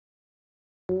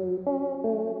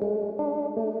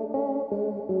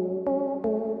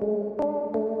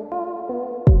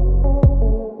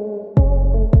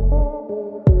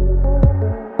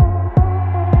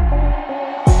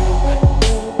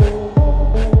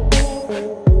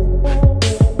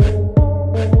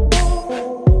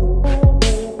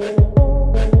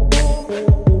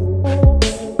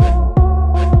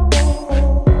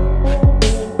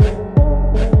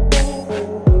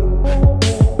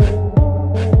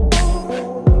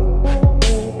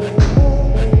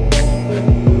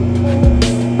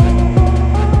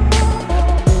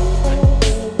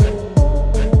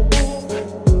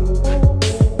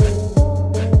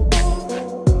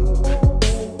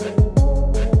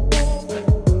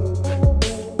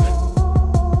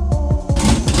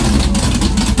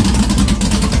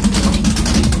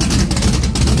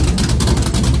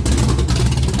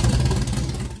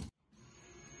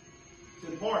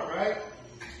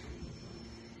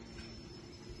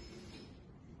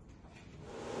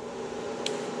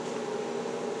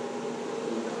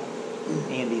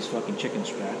Andy's fucking chicken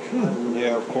scratch.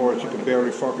 Yeah, of course. You can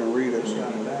barely fucking read it.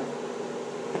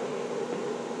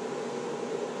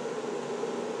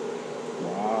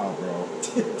 Wow, bro.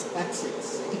 That's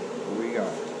insane. What we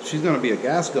got? She's gonna be a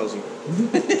gas guzzler.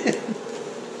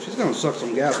 She's gonna suck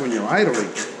some gas when you're idling.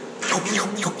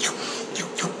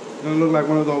 Gonna look like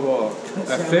one of those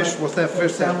that fish. What's that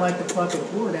fish? Sound like the fucking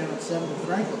poor down at 7th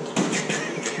Franklin.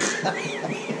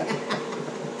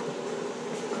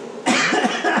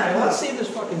 Alright, let's see if this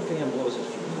fucking fan blows his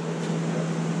fuse.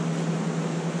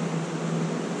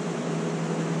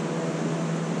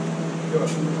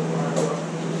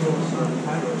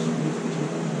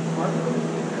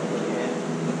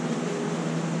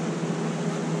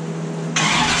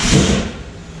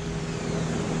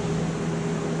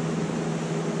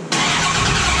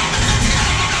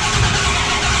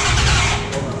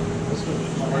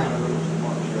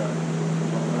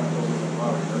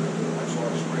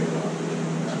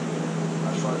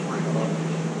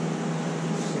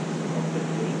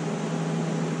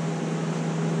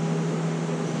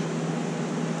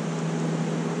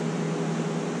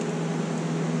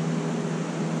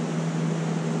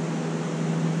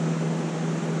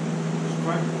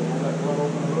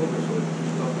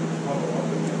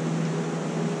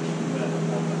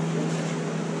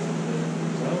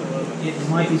 It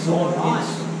might be so hot.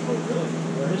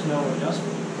 There is no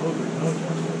adjustment. Oh, there's no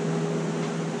adjustment.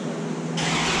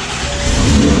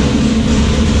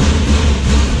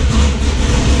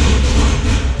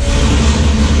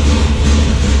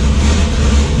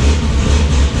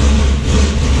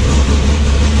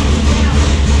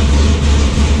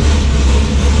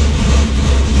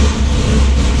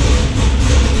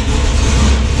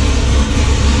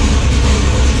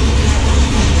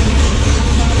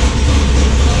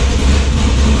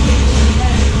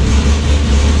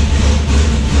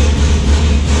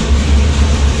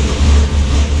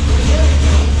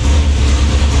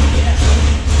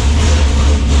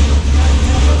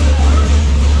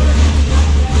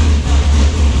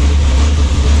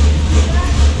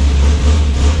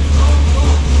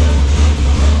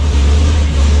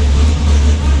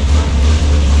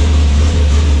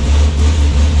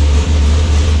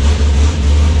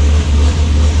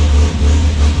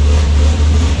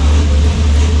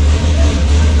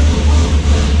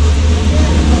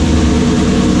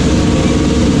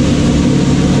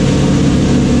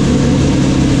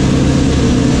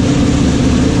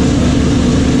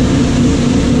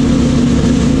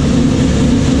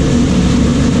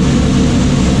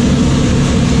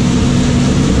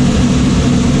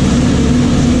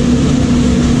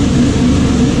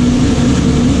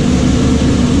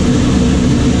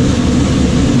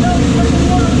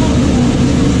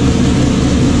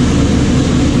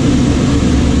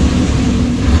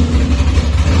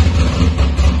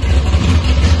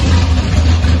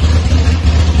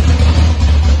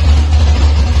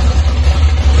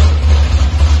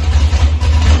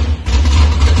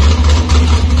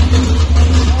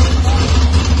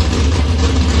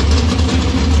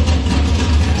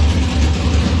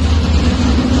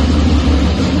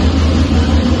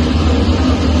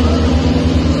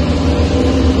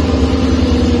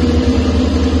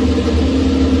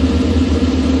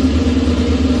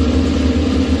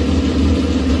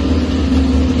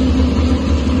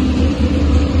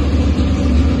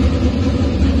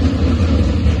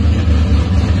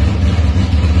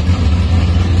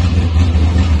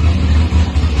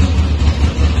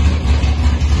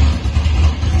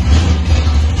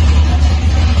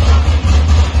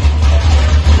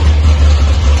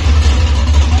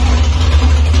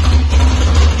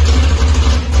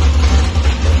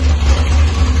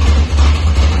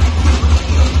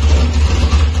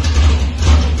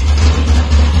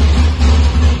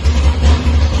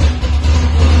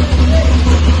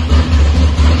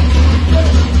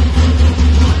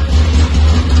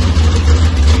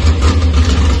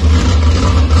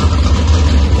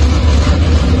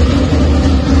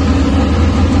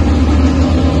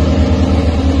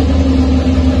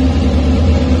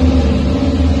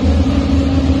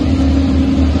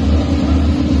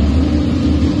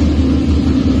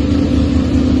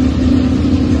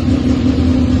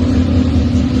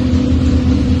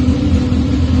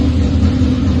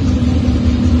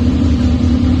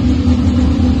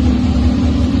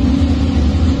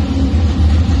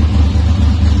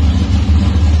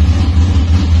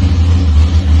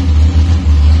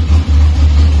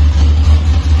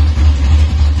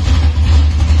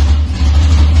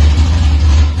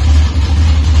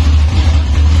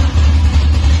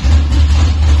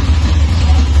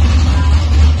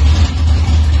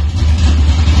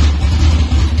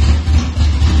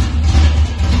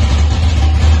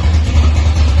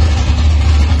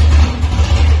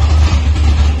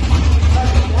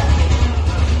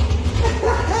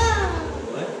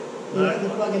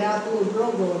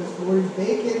 Corey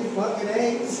bacon, fucking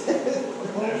eggs,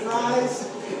 home fries.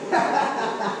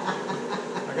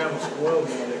 I got them spoiled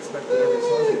more than I expected every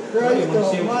Sunday. Christ You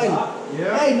wanna see what's almighty. up?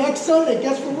 Yeah. Hey, next Sunday,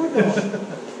 guess where we're going?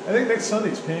 I think next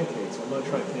Sunday's pancakes. I'm gonna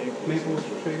try pancakes. Maple,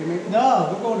 shaky maple. No,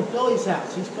 we're going to Billy's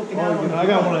house. He's cooking out Oh, on you the know, I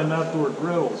got grill. one of them outdoor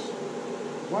grills.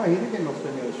 Why? He didn't get no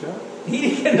stimulus shot. He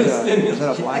didn't get no stimulus. Is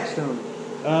that a check. Blackstone?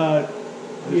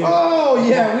 Yeah. Oh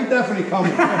yeah, we definitely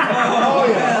coming. Oh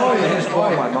yeah, oh I yeah, just oh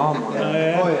called my yeah. mom on Oh, that.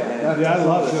 yeah. Oh yeah, Yeah, I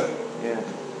love good. it. Yeah.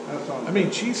 That sounds I mean,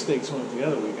 cheesesteaks went the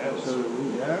other week. I was. So do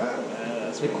we. yeah.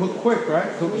 That's They pretty cook good. quick, right?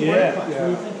 Cook Yeah. quick. What do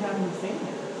you think having the fan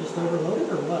there? Just overloaded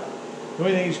or what? The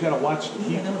only thing is you gotta watch the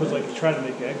heat because like you try to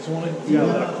make eggs on it, you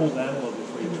gotta let it cool down a little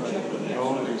before you try to do it.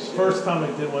 Oh, First time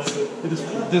I did one, it just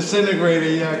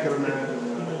disintegrated. Yeah, I can You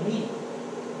imagine. know what I mean?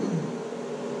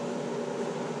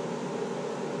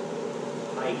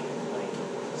 Height, like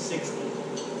 60.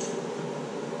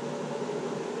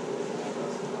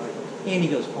 Andy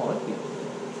goes, oh, it'd be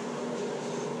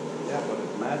Yeah, but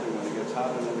imagine when it gets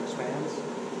hot and it expands.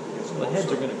 It gets the heads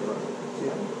are closer. going to grow.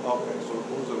 Yeah. Okay, so it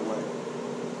moves it away.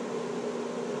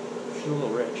 She's a little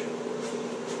rich.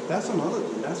 That's another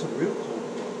thing. That's a real cold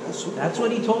plug. That's super. That's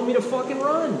what he told me to fucking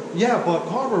run. Yeah, but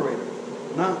carburetor,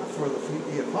 not for the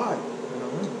EFI. I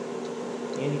don't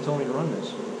know. Andy told me to run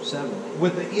this. 7.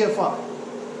 With the EFI,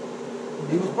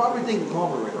 he was probably thinking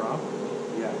carburetor.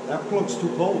 Yeah, that plug's too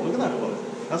cold. Look at that plug.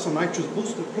 That's a nitrous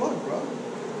boosted plug, bro.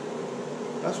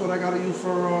 That's what I gotta use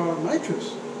for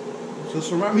nitrous. So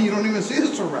ceramic, you don't even see the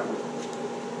ceramic.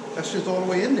 That's just all the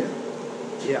way in there.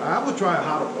 Yeah, I would try a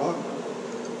hotter plug.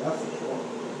 That's for sure.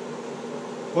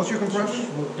 What's your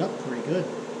compression? Worked up pretty good.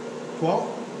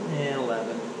 12? And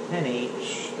 11. And 8.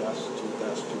 That's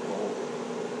too cold.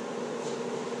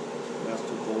 That's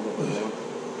too cold of a plug.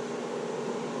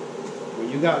 When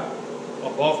you got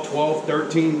above 12,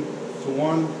 13 to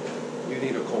 1, you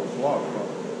need a cold plug. But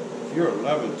if you're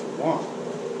 11 to 1,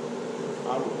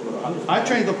 I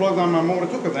changed the plugs on my motor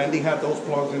too because Andy had those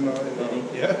plugs in the Did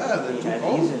he? yeah, they're He too had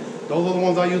cold. these in. Those are the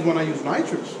ones I use when I use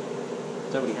nitrous.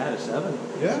 So he had a 7.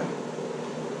 Yeah.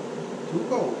 Too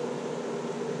cold.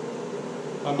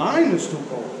 A 9 is too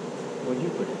cold. What'd you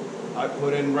put in? I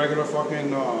put in regular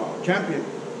fucking Champion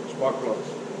spark plugs.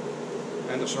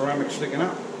 And the ceramic sticking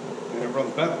out. And it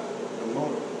runs better than the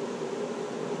motor.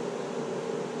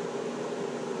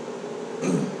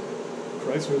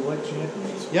 Chrysler like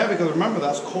champions. Yeah, because remember,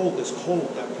 that's cold. It's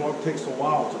cold. That plug takes a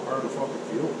while to burn the fucking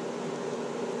fuel.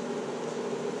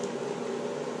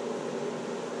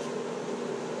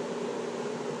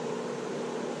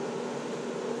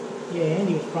 Yeah,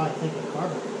 Andy was probably thinking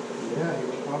carburetor. Yeah, he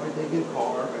was probably thinking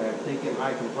carb and thinking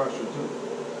high compression too.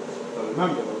 But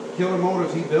remember, the killer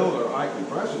motors he built are high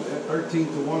compression. They're 13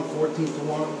 to 1, 14 to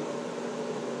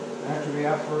 1. Naturally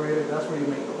aspirated, that's where you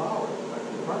make the power. That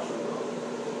compression, bro.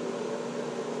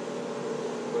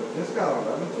 But this got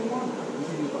 11 to 1. You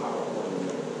can use the higher one in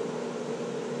there.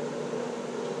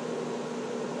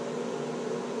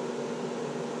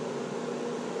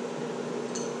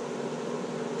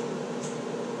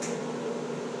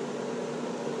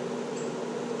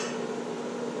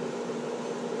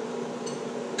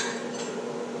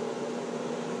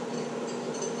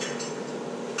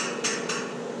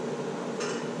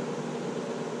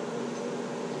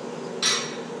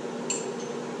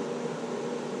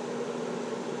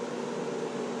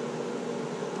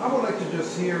 I would like to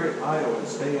just hear it idle and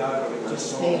stay idle. in that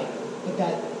Just song. stay on it. But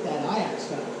that Ajax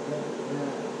got it.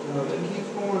 You know, it keeps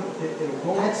going, it'll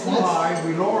go up That's- too that's- high,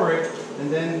 we lower it, and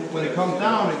then when it comes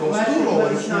down, it goes Well, too low, but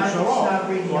and it's it's gonna not- shut it's off. not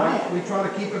really So I- Ajax. we try to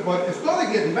keep it, but it's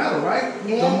started getting better, right?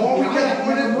 Yeah, The more we the get Ajax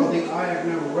on it, never well, moved. the Ajax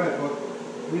never read, but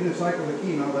we didn't cycle the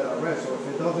key now that I read, so if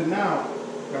it does it now,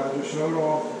 gotta just shut it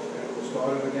off, and we'll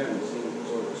start it again, and see,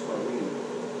 so it can start reading.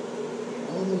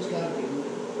 All those gotta be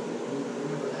moved.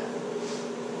 Remember that.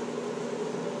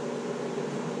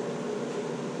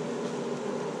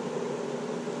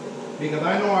 Because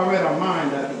I know I read on mine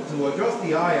that to adjust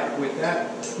the IAC with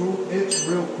that screw, it's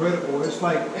real critical. It's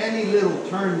like any little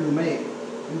turn you make,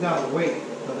 you gotta wait,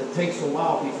 because it takes a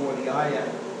while before the IAC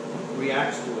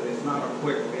reacts to it. It's not a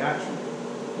quick reaction,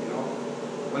 you know.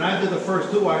 When I did the first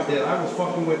two I did, I was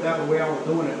fucking with that the way I was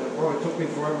doing it. Like, bro, it took me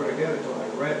forever to get it till I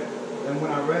read it. Then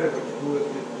when I read it, which screw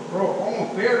it, bro,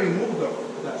 almost barely moved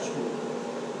that screw.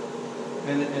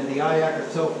 And the IAC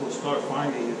itself will start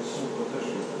finding its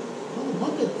position. Well, the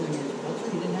one good thing is,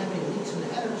 Walter, you didn't have any leaks in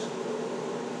the headers.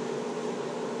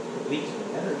 Leaks in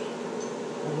the headers.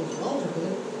 Well, those welds are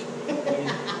good.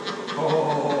 Oh,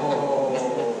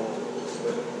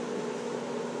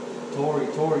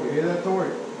 Tori, you hear that, Tori?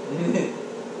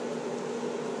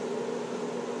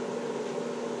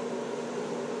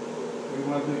 What do you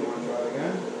want to do? You want Want to try it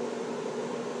again?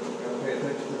 Gotta pay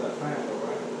attention to that fan though,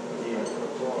 right? Yeah.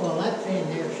 Well, that fan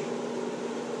there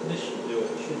This should do it.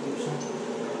 should do something.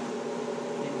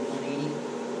 Maybe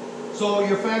 180. So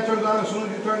your fan turns on as soon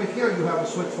as you turn it here, you have a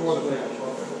switch for the fan.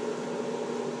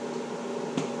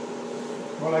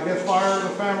 Well, I guess fire the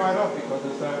fan right up because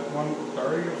it's at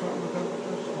 130 or something the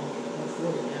temperature. So.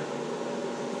 140 now.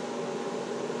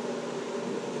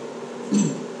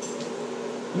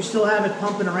 You still have it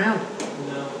pumping around?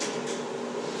 No.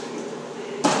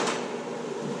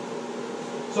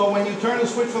 So when you turn the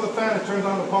switch for the fan, it turns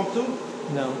on the pump too?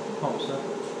 No, pump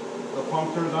separate. The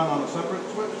pump turns on a separate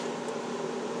switch?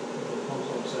 Pumps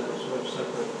on separate switch,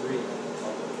 separate relay.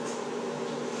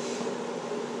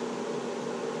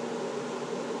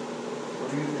 What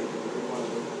do you think? What do you want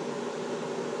to do?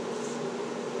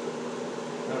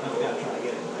 I don't know, we gotta try to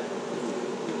get it.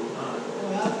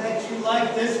 Well, I bet you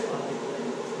like this one.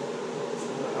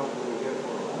 What the hell can we get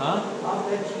for it? Huh? I'll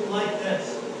bet you like this.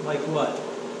 Like what?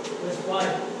 This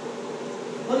pipe.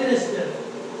 Look at this dude.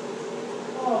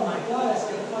 Oh my God, it's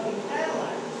like a fucking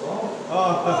Cadillac.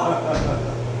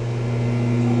 Oh.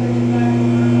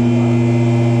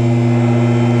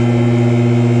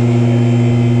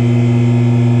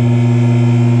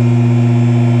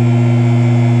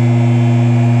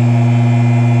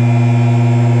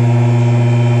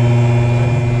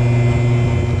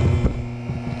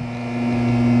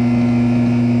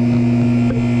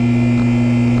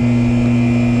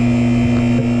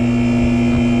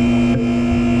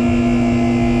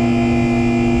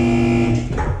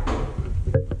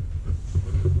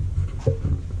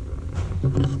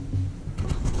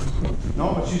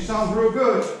 No, but she sounds real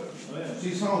good. Oh, yeah.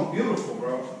 She sounds beautiful,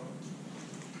 bro.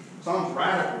 Sounds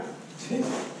radical.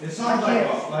 It sounds I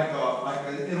like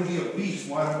it'll be a beast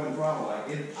wide open throttle, like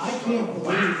it. I can't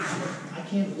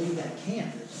believe that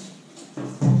can. It's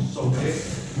So big.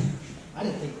 I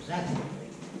didn't think it was that big.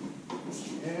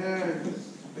 Yeah, it's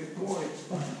a big boy.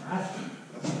 Fucking radical.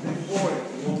 That's a big boy.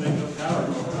 It won't make no power.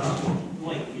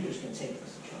 Mike, you're just gonna take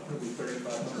this. It'll be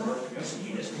 3,500 I guess.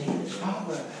 You just take this. How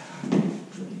the? What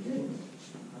did you do?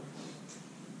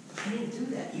 I didn't do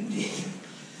that. You did.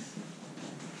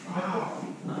 Wow.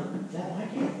 That I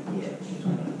can't. Yeah.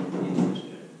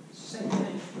 It's the same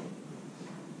thing.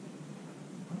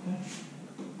 Okay.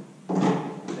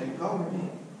 Same color.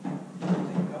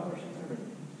 Same color, same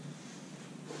everything.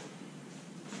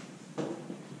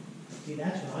 See,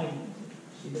 that's what I need.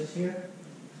 See this here?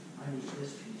 I need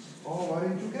this piece. Oh, why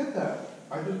didn't you get that?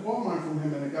 I just bought mine from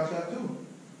him and I got that too.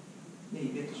 Yeah, you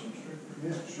get this one straight.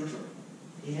 Yeah, sure.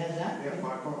 He has that? Yeah,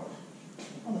 $5.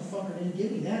 Motherfucker didn't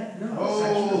give me that.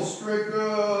 Oh,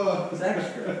 stricker. It's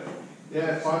extra.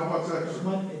 Yeah, $5 It's extra.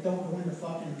 much, it don't go in the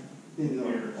fucking. In the,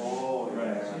 oh, Right.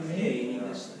 yeah. Yeah, you need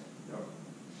this thing. Yep.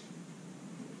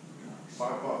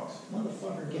 $5.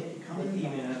 Motherfucker get you It coming.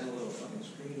 even has a little fucking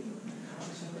screen.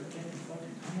 Motherfucker get you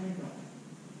fucking coming.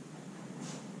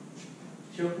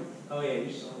 Show, oh yeah,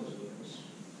 you saw those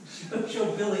wheels. Show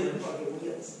Billy the fucking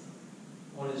wheels.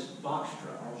 On his box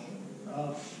truck.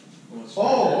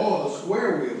 Oh, the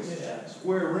square wheels. Yeah.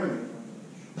 Square rim.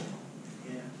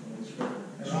 Yeah.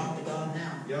 They're octagon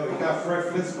now. Yo, you got Fred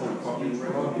Flintstone fucking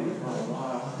rim.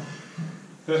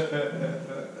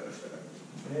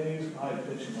 Yeah, he's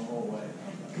probably pitching the whole way.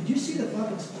 Could you see the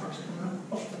fucking sparks coming up?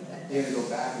 Oh, that- They had to go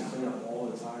back and clean up all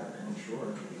the tires, I'm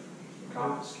sure.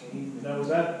 Cops came. Now, was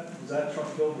that truck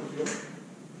filled with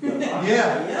fuel?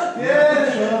 Yeah.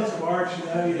 Yeah, Sean Sparks, you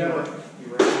know, you never. You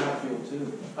ran out of fuel too.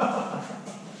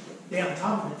 Yeah, on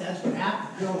top of it, that's what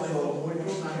happened.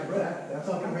 That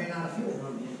fucking ran out of fuel.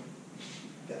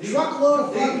 Truckload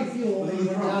of fucking fuel, and they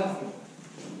ran out of fuel.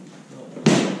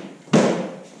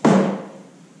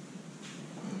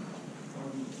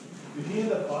 Did he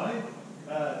end up buying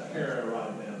Kara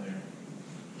ride down there?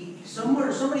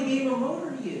 Somebody gave him a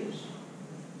motor to use.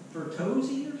 For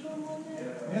Tozy or something like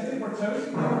that? Yeah, I think we're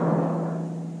toasting.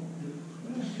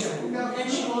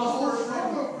 And she lost her,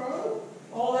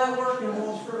 all that work and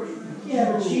lost first.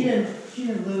 Yeah, but she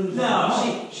didn't lose.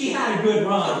 No, she had a good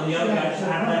run, the other guy just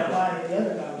had a better run. The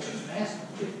other guy was just faster.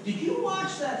 Did you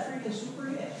watch that freaking Super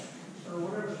Hit? Or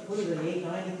whatever, what is it, the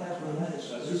 890 class, what that is?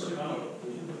 Super Comp.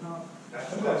 Super Comp? I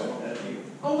think that's what that is.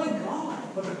 Oh my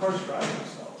God. But the car's driving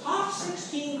themselves. Top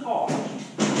 16 cars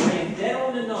ran dead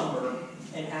on the number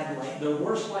and had like the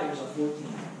worst light was a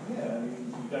 14. Yeah, I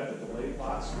mean, you got the delay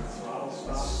box, the throttle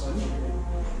stops.